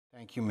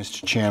Thank you,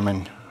 Mr.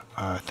 Chairman.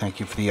 Thank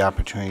you for the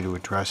opportunity to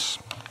address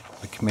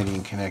the committee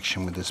in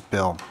connection with this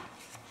bill.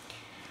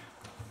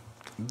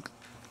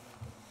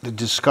 The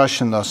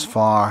discussion thus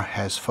far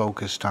has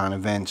focused on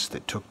events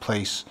that took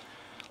place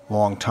a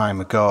long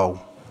time ago.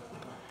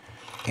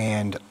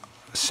 And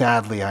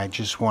sadly, I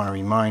just want to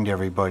remind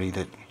everybody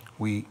that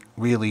we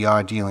really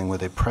are dealing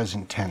with a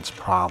present tense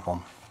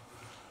problem.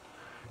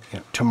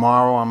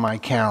 Tomorrow on my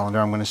calendar,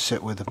 I'm going to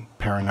sit with a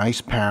pair of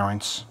nice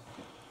parents,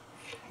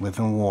 live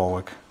in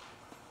Warwick,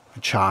 a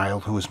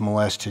child who was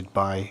molested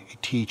by a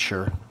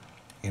teacher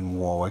in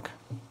Warwick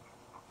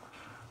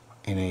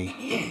in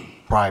a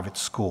private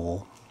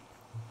school.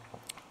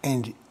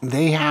 And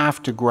they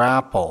have to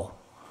grapple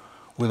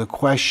with a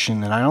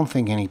question that I don't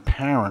think any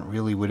parent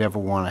really would ever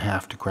want to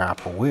have to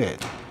grapple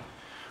with,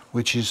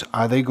 which is,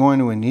 are they going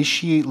to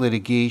initiate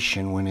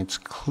litigation when it's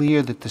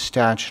clear that the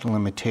statute of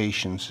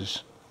limitations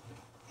is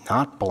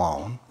not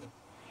blown,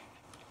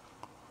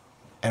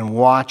 and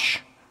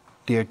watch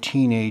their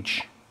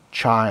teenage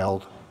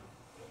child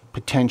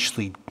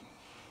potentially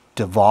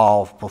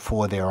devolve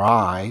before their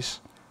eyes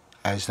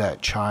as that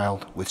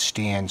child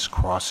withstands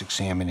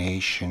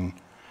cross-examination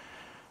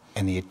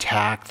and the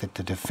attack that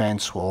the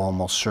defense will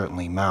almost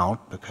certainly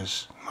mount,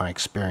 because in my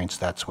experience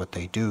that's what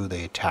they do,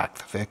 they attack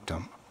the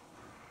victim?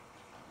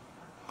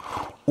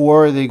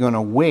 Or are they going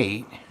to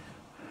wait,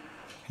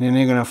 and then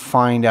they're going to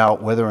find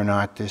out whether or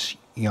not this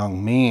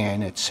young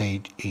man at,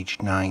 say, age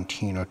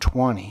 19 or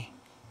 20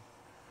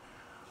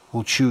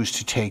 will choose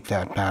to take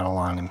that battle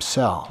on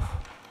himself?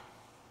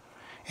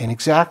 And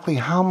exactly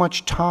how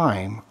much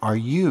time are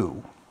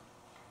you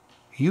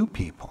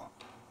people,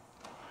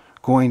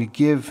 going to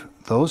give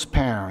those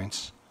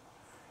parents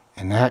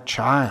and that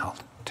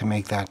child to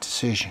make that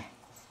decision?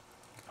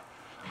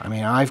 I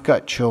mean, I've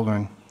got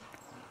children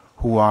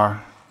who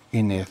are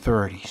in their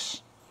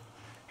 30s,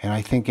 and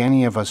I think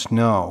any of us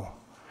know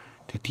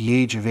that the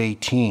age of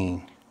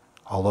 18,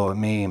 although it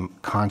may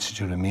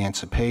constitute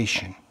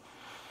emancipation,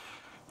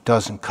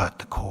 doesn't cut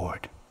the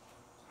cord.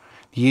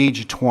 The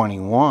age of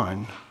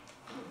 21,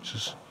 which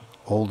is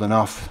old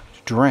enough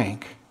to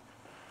drink,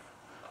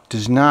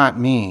 does not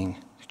mean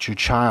that your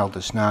child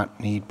does not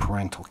need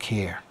parental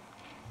care.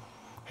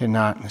 They're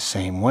not in the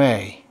same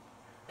way,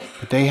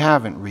 but they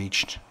haven't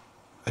reached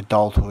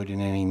adulthood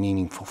in any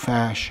meaningful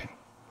fashion.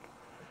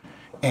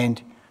 And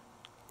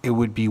it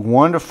would be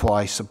wonderful,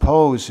 I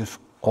suppose, if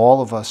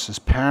all of us as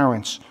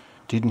parents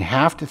didn't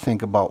have to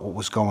think about what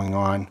was going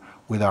on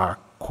with our,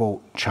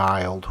 quote,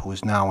 child who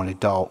is now an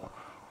adult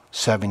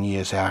 7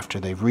 years after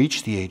they've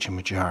reached the age of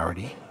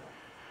majority.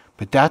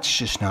 But that's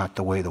just not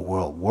the way the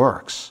world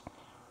works.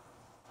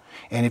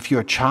 And if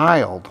your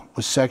child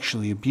was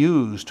sexually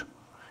abused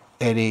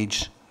at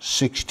age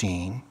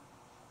 16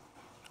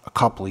 a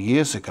couple of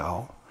years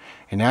ago,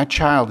 and that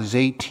child is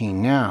 18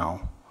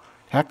 now,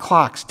 that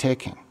clock's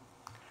ticking.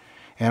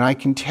 And I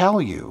can tell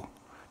you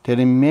that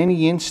in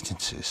many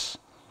instances,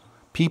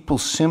 people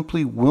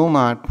simply will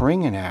not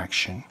bring an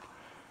action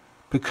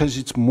because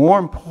it's more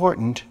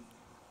important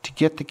to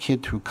get the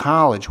kid through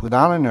college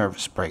without a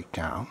nervous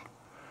breakdown,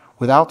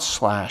 without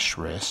slashed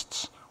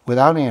wrists,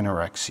 without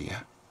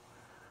anorexia,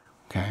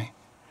 okay,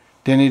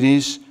 than it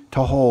is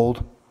to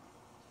hold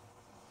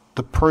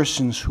the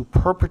persons who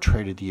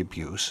perpetrated the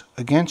abuse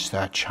against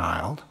that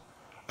child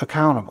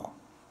accountable.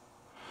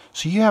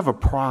 So you have a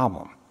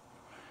problem.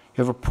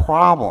 You have a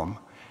problem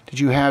that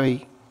you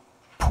have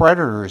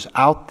predators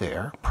out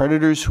there,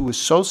 predators who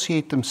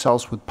associate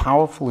themselves with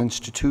powerful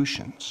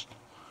institutions,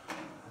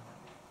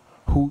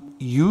 who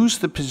use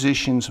the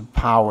positions of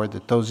power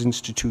that those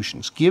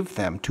institutions give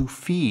them to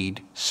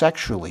feed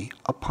sexually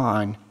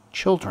upon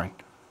children.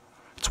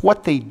 It's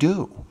what they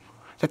do.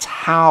 That's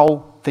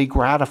how they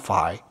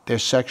gratify their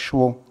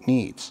sexual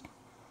needs.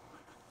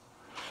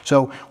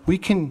 So we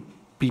can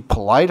be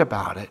polite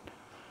about it,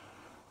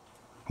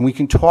 and we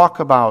can talk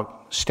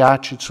about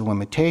statutes of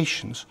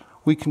limitations.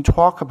 We can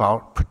talk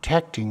about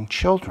protecting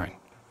children.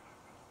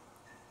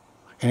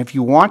 And if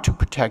you want to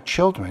protect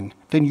children,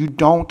 then you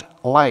don't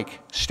like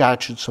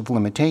statutes of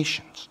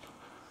limitations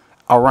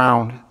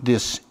around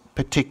this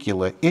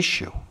particular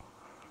issue,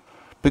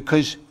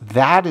 because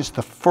that is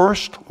the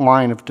first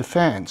line of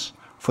defense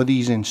for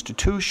these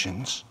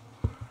institutions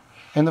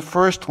and the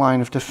first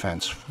line of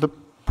defense for the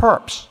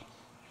perps.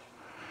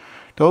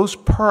 Those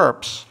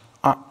perps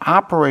are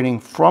operating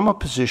from a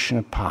position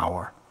of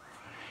power,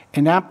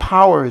 and that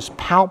power is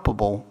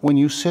palpable when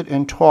you sit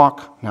and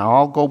talk. Now,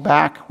 I'll go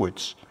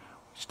backwards.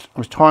 I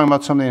was talking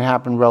about something that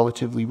happened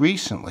relatively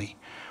recently.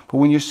 But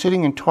when you're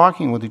sitting and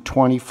talking with a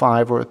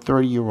 25 or a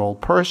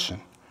 30-year-old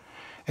person,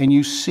 and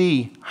you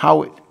see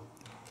how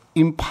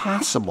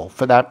impossible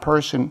for that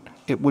person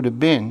it would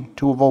have been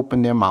to have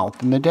opened their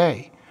mouth in the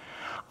day.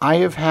 I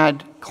have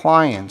had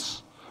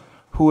clients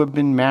who have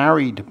been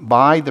married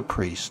by the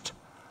priest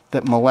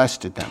that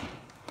molested them,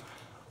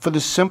 for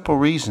the simple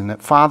reason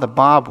that Father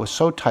Bob was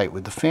so tight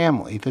with the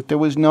family that there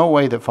was no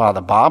way that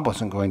Father Bob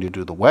wasn't going to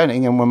do the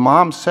wedding. And when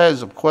Mom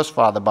says, of course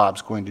Father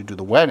Bob's going to do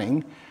the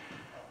wedding,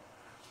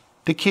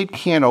 The kid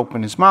can't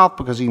open his mouth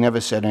because he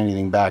never said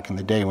anything back in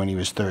the day when he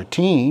was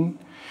 13,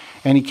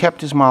 and he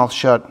kept his mouth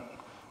shut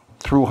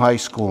through high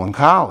school and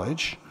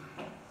college,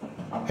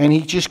 and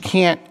he just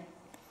can't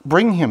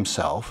bring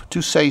himself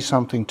to say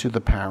something to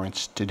the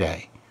parents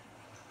today.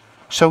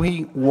 So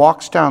he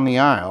walks down the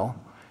aisle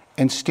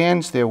and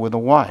stands there with a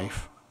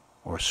wife,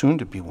 or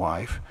soon-to-be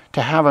wife,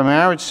 to have a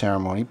marriage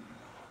ceremony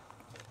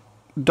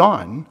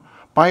done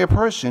by a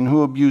person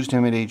who abused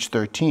him at age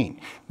 13.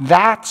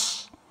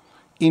 That's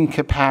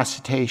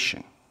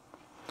incapacitation.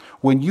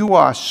 When you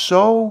are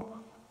so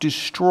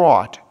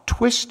distraught,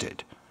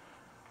 twisted,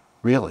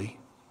 really,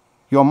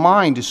 your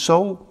mind is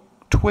so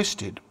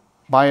twisted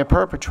by a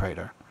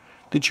perpetrator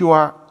that you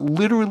are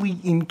literally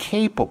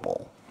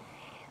incapable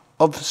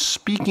of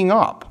speaking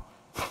up.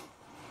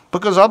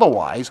 Because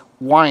otherwise,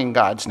 why in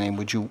God's name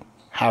would you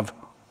have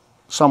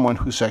someone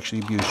who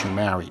sexually abused you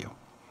marry you?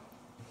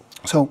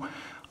 So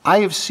I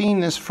have seen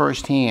this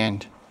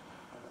firsthand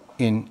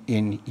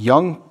in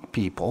young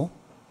people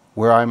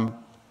where I'm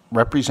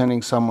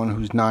representing someone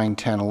who's 9,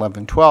 10,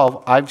 11,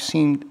 12. I've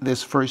seen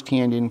this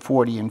firsthand in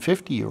 40 and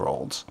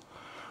 50-year-olds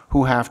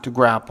who have to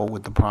grapple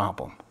with the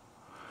problem.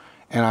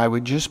 And I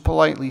would just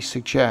politely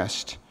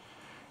suggest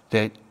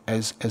that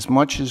as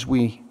much as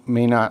we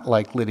may not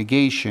like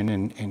litigation,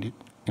 and you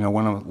know,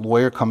 when a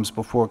lawyer comes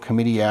before a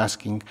committee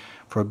asking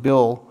for a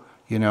bill,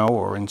 you know,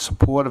 or in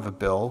support of a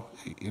bill,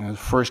 you know, the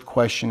first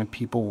question that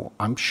people,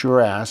 I'm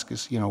sure, ask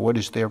is, you know, what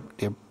is their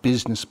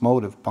business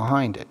motive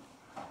behind it?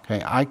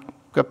 Okay, I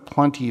got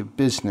plenty of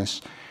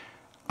business.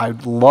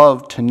 I'd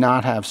love to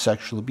not have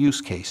sexual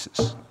abuse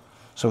cases.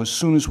 So as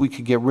soon as we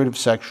could get rid of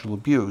sexual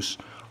abuse,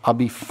 I'll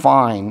be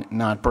fine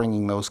not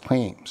bringing those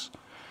claims.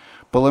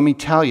 But let me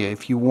tell you,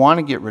 if you want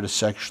to get rid of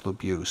sexual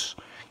abuse,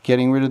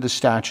 getting rid of the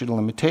statute of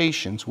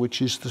limitations,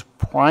 which is the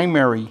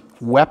primary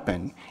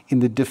weapon in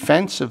the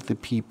defense of the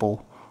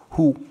people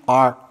who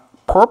are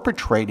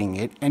perpetrating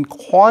it and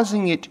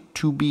causing it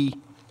to be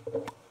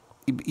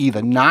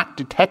either not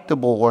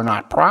detectable or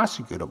not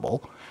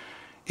prosecutable,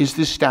 is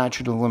the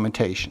statute of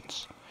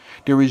limitations.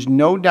 There is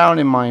no doubt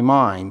in my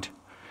mind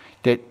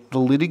that the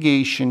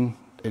litigation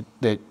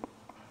that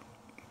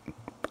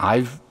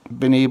I've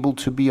been able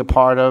to be a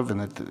part of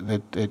and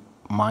that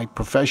my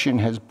profession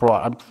has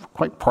brought, I'm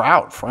quite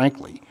proud,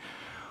 frankly,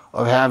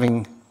 of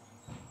having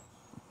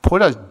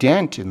put a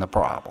dent in the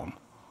problem,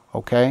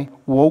 okay?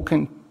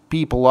 Woken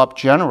people up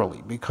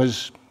generally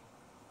because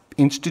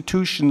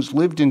institutions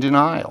lived in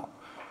denial.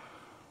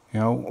 You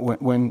know,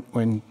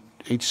 when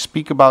they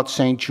speak about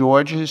St.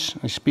 George's,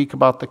 they speak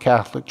about the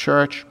Catholic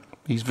Church,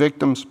 these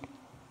victims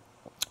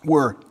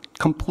were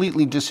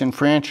completely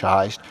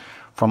disenfranchised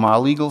from our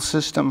legal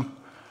system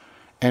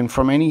and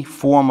from any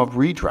form of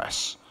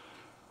redress.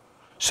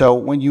 So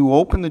when you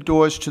open the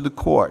doors to the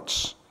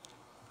courts,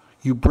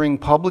 you bring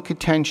public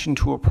attention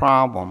to a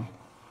problem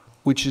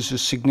which is a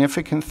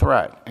significant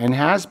threat and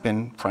has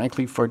been,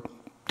 frankly, for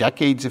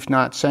decades, if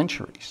not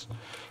centuries.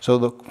 So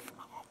the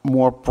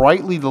more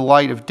brightly the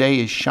light of day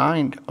is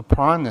shined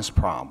upon this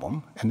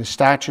problem, and the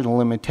statute of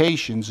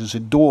limitations is a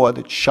door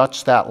that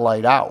shuts that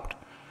light out.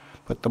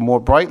 But the more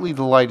brightly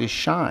the light is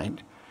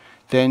shined,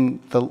 then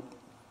the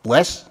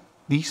less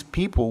these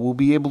people will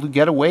be able to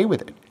get away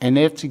with it. And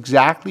that's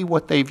exactly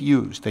what they've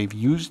used. They've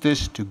used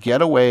this to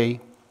get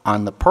away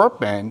on the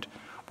perp end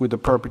with the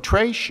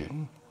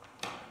perpetration,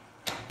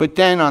 but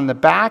then on the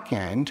back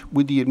end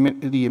with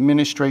the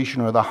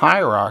administration or the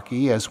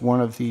hierarchy, as one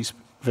of these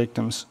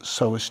victims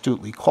so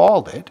astutely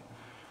called it,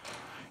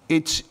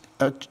 it's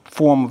a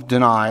form of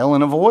denial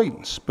and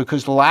avoidance,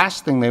 because the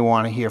last thing they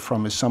want to hear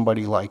from is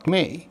somebody like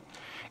me.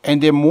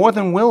 And they're more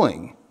than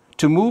willing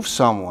to move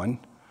someone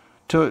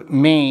to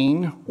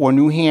Maine or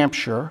New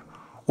Hampshire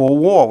or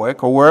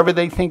Warwick or wherever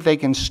they think they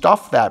can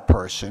stuff that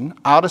person,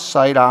 out of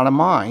sight, out of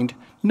mind,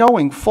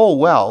 knowing full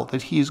well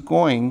that he is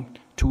going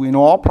to, in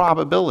all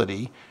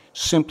probability,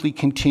 simply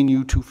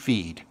continue to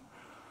feed.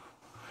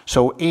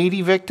 So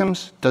 80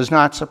 victims does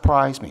not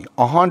surprise me.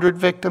 100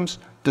 victims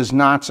does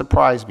not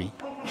surprise me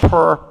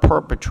per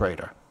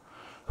perpetrator.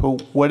 Who,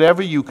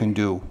 whatever you can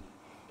do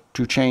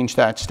to change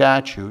that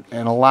statute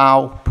and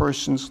allow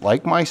persons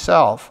like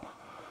myself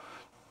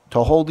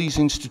to hold these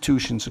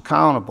institutions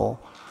accountable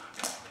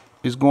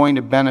is going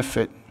to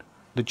benefit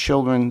the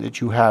children that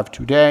you have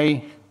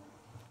today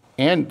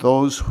and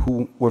those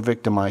who were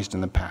victimized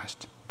in the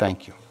past.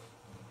 Thank you.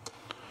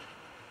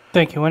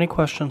 Thank you. Any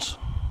questions?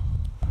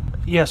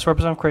 Yes,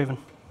 Representative Craven.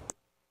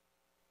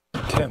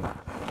 Tim,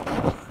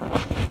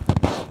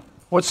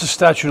 what's the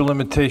statute of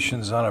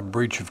limitations on a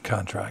breach of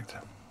contract?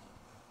 I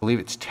believe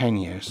it's 10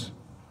 years.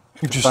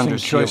 Interesting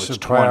choice of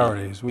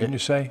priorities, wouldn't you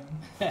say?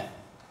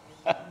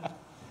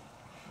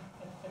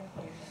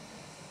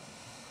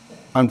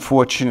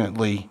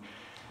 Unfortunately,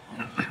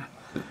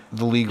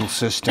 the legal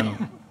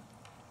system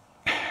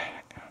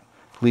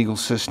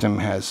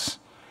has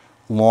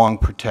long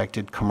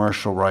protected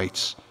commercial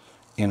rights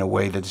in a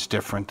way that's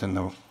different than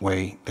the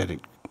way that it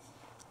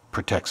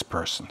protects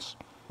persons.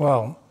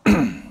 Well,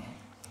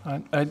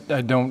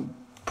 I don't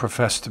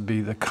profess to be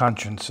the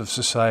conscience of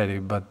society,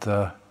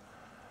 but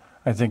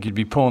I think you'd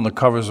be pulling the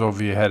covers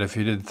over your head if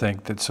you didn't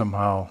think that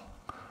somehow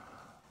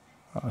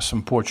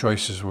some poor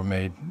choices were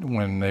made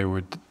when they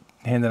were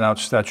handing out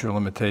statute of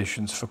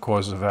limitations for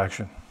causes of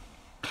action.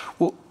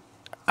 Well,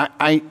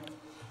 I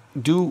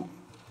do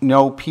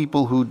know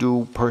people who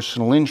do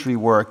personal injury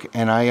work,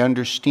 and I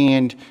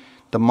understand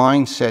the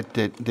mindset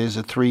that there's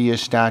a 3-year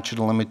statute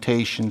of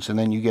limitations, and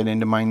then you get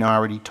into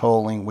minority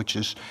tolling, which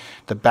is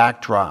the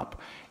backdrop.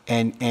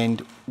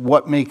 And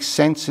what makes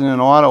sense in an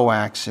auto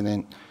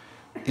accident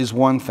is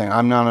one thing.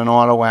 I'm not an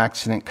auto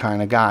accident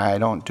kind of guy. I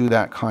don't do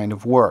that kind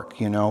of work,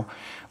 you know.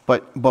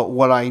 But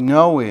what I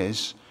know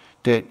is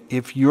that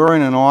if you're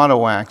in an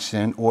auto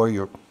accident or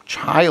your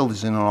child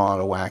is in an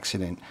auto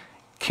accident,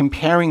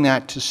 comparing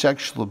that to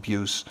sexual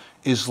abuse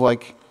is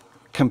like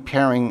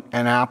comparing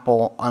an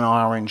apple, an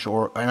orange,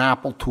 or an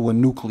apple to a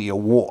nuclear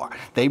war.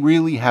 They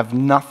really have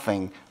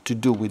nothing to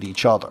do with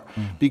each other.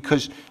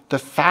 Because the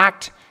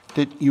fact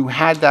that you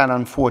had that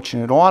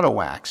unfortunate auto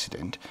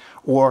accident,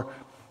 or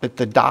that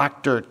the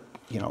doctor,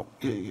 you know,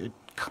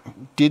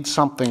 did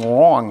something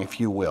wrong, if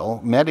you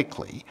will,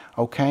 medically,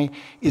 okay,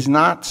 is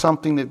not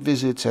something that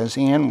visits, as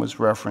Ann was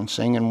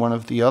referencing and one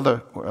of the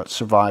other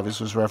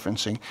survivors was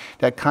referencing,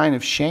 that kind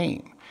of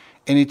shame.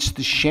 And it's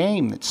the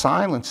shame that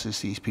silences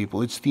these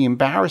people. It's the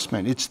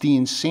embarrassment. It's the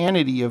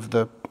insanity of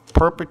the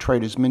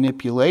perpetrator's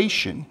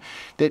manipulation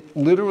that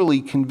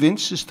literally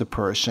convinces the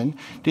person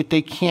that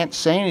they can't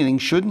say anything,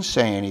 shouldn't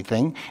say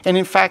anything, and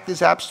in fact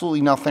there's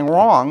absolutely nothing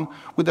wrong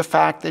with the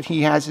fact that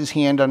he has his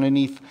hand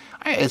underneath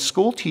a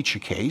school teacher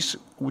case,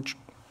 which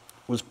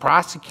was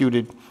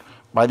prosecuted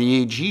by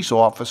the AG's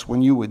office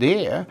when you were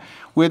there,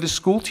 where the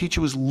school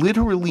teacher was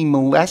literally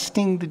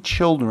molesting the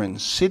children,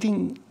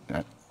 sitting,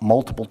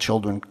 multiple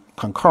children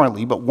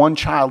concurrently, but one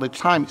child at a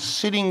time,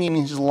 sitting in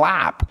his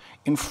lap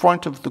in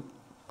front of the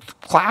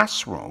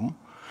classroom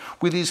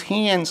with his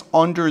hands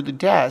under the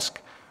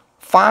desk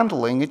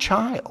fondling a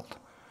child.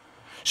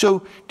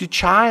 So the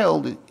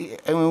child,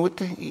 I mean,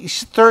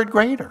 he's a 3rd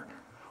grader.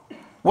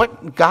 What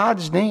in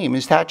God's name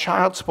is that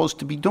child supposed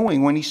to be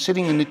doing when he's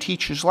sitting in the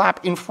teacher's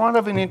lap in front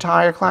of an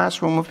entire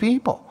classroom of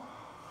people?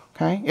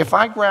 Okay? If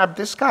I grab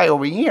this guy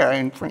over here,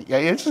 and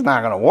this is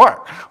not going to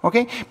work.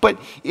 Okay? But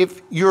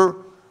if you're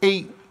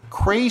a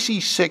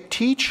crazy sick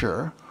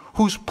teacher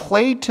who's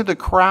played to the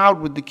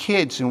crowd with the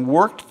kids and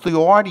worked the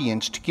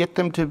audience to get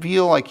them to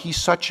feel like he's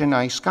such a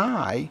nice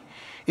guy,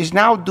 is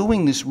now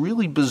doing this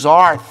really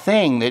bizarre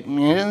thing that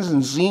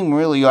doesn't seem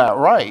really that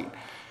right.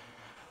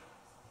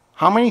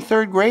 How many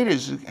 3rd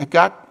graders have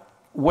got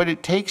what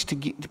it takes to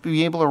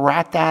be able to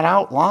rat that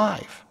out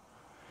live?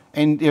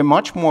 And they're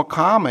much more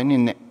common.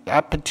 In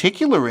that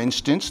particular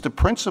instance, the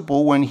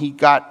principal, when he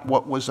got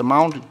what was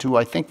amounted to,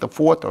 I think, the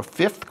 4th or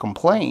 5th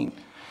complaint,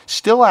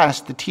 still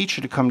asked the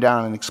teacher to come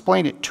down and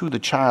explain it to the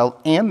child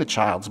and the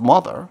child's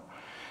mother.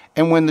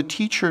 And when the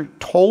teacher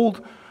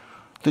told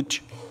the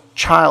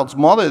child's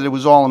mother that it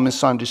was all a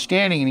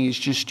misunderstanding and he's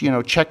just, you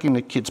know, checking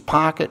the kid's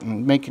pocket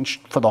and making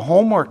for the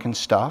homework and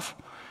stuff,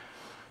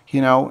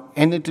 you know,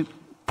 and the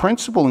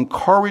principal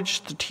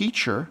encouraged the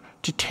teacher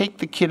to take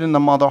the kid and the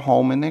mother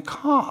home in their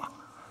car.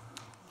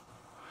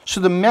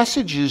 So the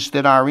messages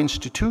that our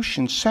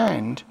institutions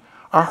send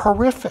are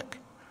horrific.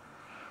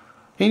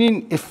 They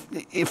didn't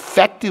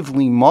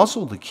effectively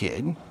muzzle the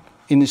kid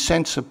in the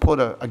sense of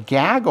put a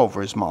gag over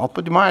his mouth,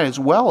 but they might as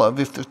well have.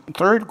 If the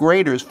 3rd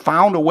graders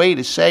found a way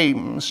to say,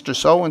 Mr.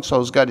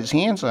 So-and-so's got his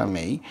hands on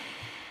me,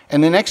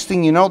 and the next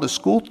thing you know, the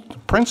school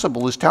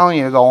principal is telling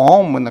you to go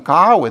home in the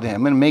car with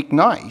him and make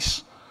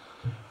nice,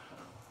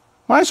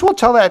 might as well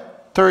tell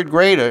that 3rd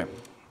grader,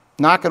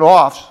 knock it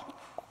off,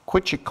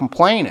 quit your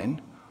complaining,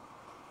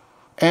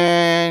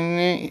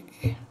 and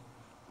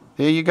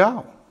there you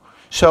go.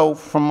 So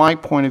from my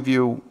point of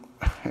view,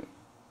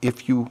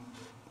 if you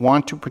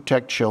want to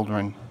protect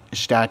children,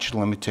 statute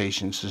of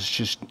limitations is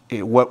just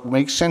what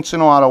makes sense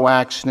in auto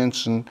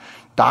accidents and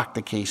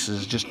doctor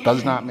cases just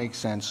does not make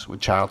sense with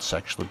child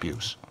sexual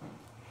abuse.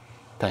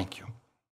 Thank you.